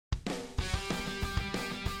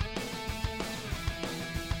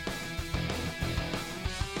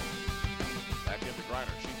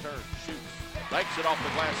Banks it off the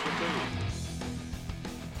glass for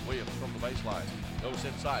two. Williams from the baseline. Goes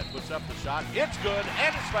inside, puts up the shot. It's good,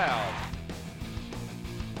 and it's fouled.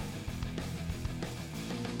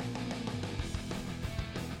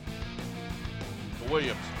 To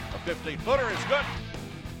Williams. A 15-footer is good.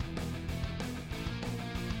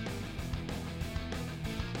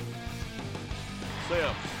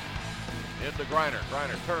 Sims. Into Griner.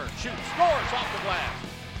 Griner turns, shoots, scores off the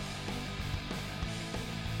glass.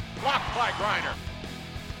 Blocked by Griner.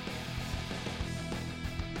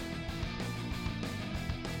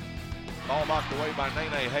 Ball knocked away by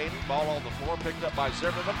Nene Hayden. Ball on the floor, picked up by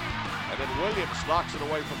Zimmerman. And then Williams knocks it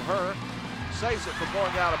away from her. Saves it from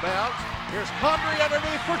going out of bounds. Here's Condry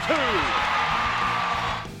underneath for two.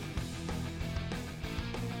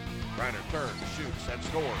 Griner turns, shoots, and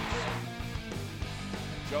scores.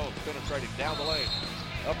 Jones penetrating down the lane.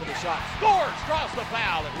 Up with the shot. Scores! Draws the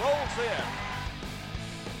foul. It rolls in.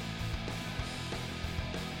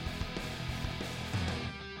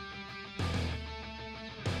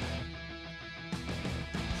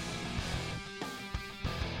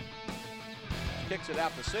 Kicks it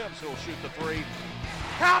out to Sims, who'll shoot the three.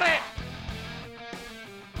 Count it!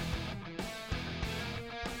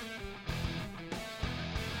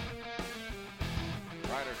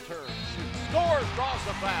 Griner turns, shoots, scores, draws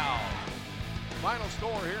the foul. Final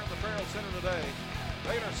score here in the Farrell Center today.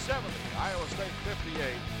 Baylor 70, Iowa State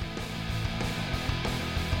 58.